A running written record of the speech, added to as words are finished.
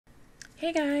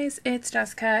Hey guys, it's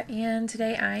Jessica, and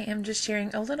today I am just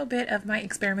sharing a little bit of my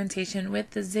experimentation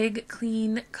with the Zig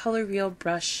Clean Color Reel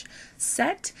brush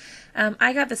set.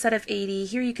 I got the set of 80.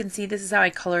 Here you can see this is how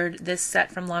I colored this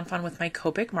set from Lawn Fawn with my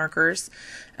Copic markers,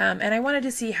 and I wanted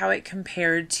to see how it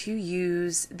compared to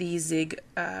use the Zig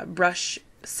brush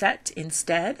set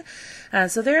instead.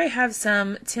 So there I have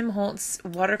some Tim Holtz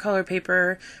watercolor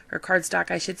paper, or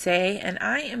cardstock I should say, and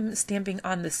I am stamping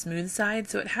on the smooth side,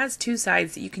 so it has two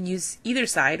sides that you can use either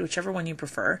side, whichever one you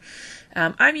prefer.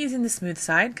 I'm using the smooth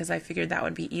side because I figured that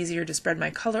would be easier to spread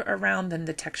my color around than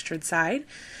the textured side.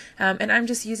 And I'm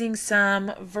just using some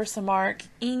VersaMark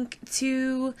ink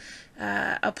to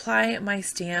apply my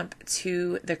stamp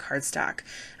to the cardstock.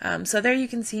 So there you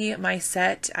can see my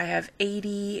set. I have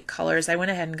 80 colors. I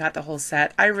went ahead and got the whole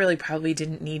set. I really probably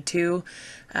didn't need to,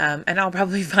 and I'll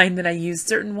probably find that I use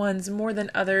certain ones more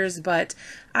than others, but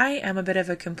I am a bit of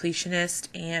a completionist,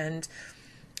 and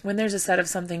when there's a set of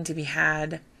something to be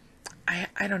had,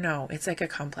 I don't know, it's like a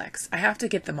complex. I have to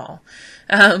get them all.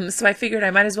 So I figured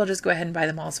I might as well just go ahead and buy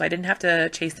them all so I didn't have to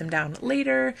chase them down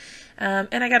later.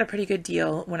 And I got a pretty good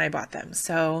deal when I bought them.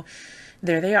 So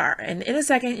there they are. And in a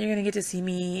second, you're going to get to see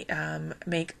me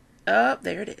make, oh,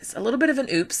 there it is, a little bit of an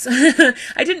oops.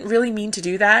 I didn't really mean to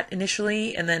do that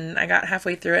initially, and then I got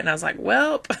halfway through it and I was like,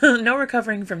 well, no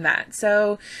recovering from that.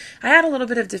 So I had a little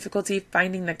bit of difficulty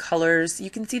finding the colors.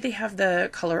 You can see they have the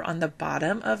color on the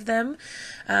bottom of them,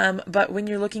 but when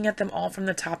you're looking at them all from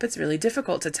the top, it's really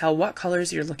difficult to tell what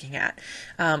colors you're looking at.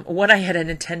 What I had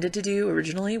intended to do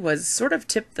originally was sort of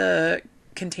tip the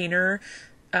container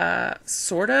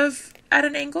sort of at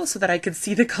an angle so that I could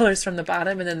see the colors from the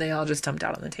bottom, and then they all just dumped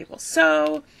out on the table.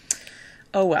 So,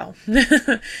 oh well.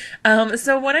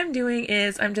 So what I'm doing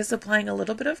is I'm just applying a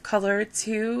little bit of color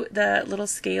to the little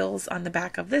scales on the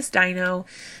back of this dino,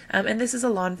 and this is a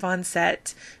Lawn Fawn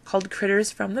set called Critters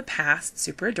from the Past.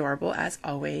 Super adorable as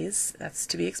always. That's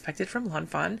to be expected from Lawn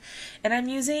Fawn. And I'm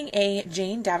using a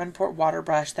Davenport Water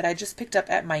Brush that I just picked up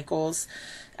at Michael's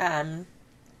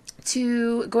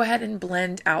to go ahead and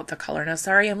blend out the color. Now,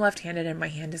 sorry, I'm left-handed and my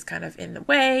hand is kind of in the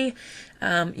way.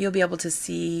 You'll be able to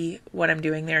see what I'm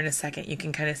doing there in a second. You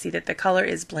can kind of see that the color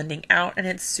is blending out and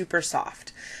it's super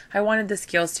soft. I wanted the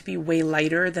scales to be way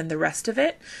lighter than the rest of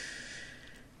it.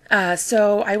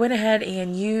 So I went ahead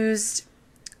and used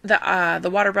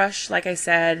the water brush, like I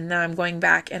said, and now I'm going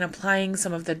back and applying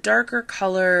some of the darker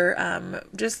color,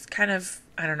 just kind of,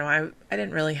 I don't know, I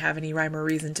didn't really have any rhyme or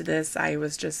reason to this. I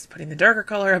was just putting the darker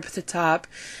color up at the top,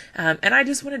 and I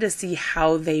just wanted to see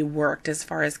how they worked as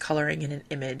far as coloring in an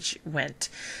image went.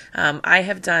 I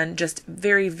have done just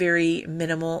very, very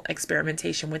minimal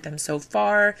experimentation with them so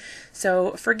far,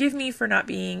 so forgive me for not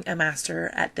being a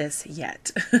master at this yet.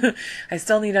 I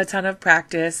still need a ton of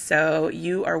practice, so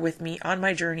you are with me on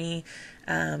my journey,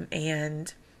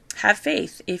 and have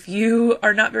faith. If you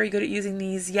are not very good at using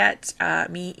these yet,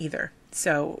 me either.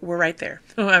 So we're right there.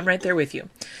 I'm right there with you.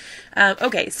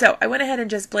 Okay, so I went ahead and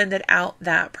just blended out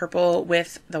that purple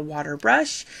with the water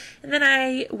brush, and then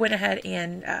I went ahead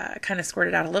and kind of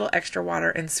squirted out a little extra water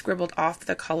and scribbled off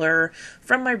the color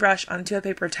from my brush onto a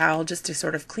paper towel just to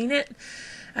sort of clean it.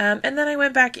 And then I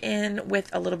went back in with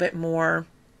a little bit more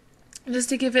just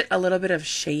to give it a little bit of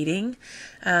shading.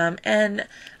 And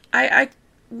I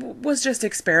was just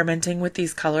experimenting with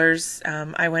these colors.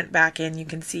 I went back in, you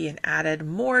can see, and added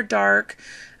more dark.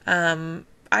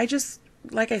 I just,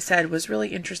 like I said, was really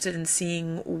interested in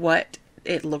seeing what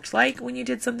it looked like when you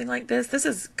did something like this. This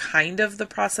is kind of the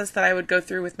process that I would go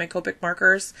through with my Copic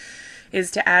markers,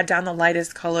 is to add down the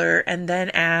lightest color and then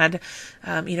add,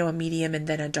 you know, a medium and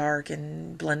then a dark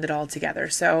and blend it all together.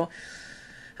 So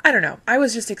I don't know. I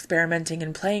was just experimenting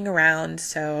and playing around,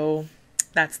 so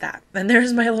that's that. And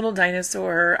there's my little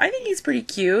dinosaur. I think he's pretty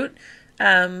cute.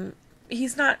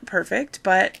 He's not perfect,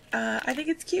 but I think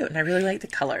it's cute, and I really like the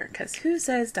color, because who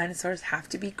says dinosaurs have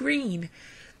to be green?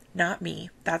 Not me,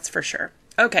 that's for sure.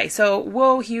 Okay, so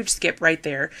whoa, huge skip right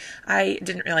there. I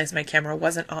didn't realize my camera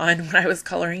wasn't on when I was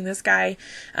coloring this guy,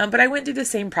 but I went through the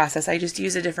same process. I just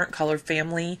used a different color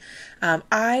family.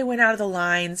 I went out of the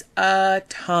lines a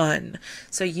ton,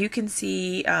 so you can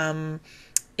see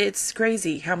it's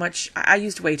crazy how much I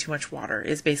used. Way too much water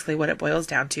is basically what it boils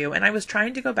down to. And I was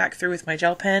trying to go back through with my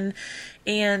gel pen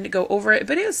and go over it,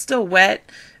 but it was still wet.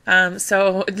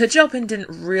 So the gel pen didn't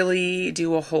really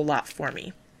do a whole lot for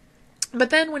me. But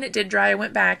then when it did dry, I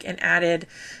went back and added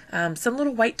some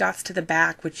little white dots to the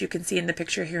back, which you can see in the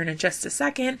picture here in just a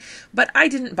second. But I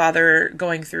didn't bother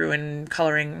going through and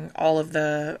coloring all of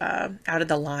the out of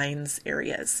the lines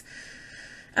areas.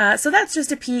 So that's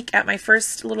just a peek at my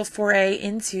first little foray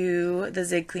into the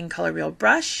Zig Clean Color Wheel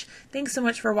brush. Thanks so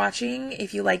much for watching.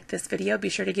 If you liked this video, be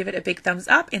sure to give it a big thumbs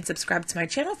up and subscribe to my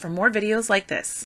channel for more videos like this.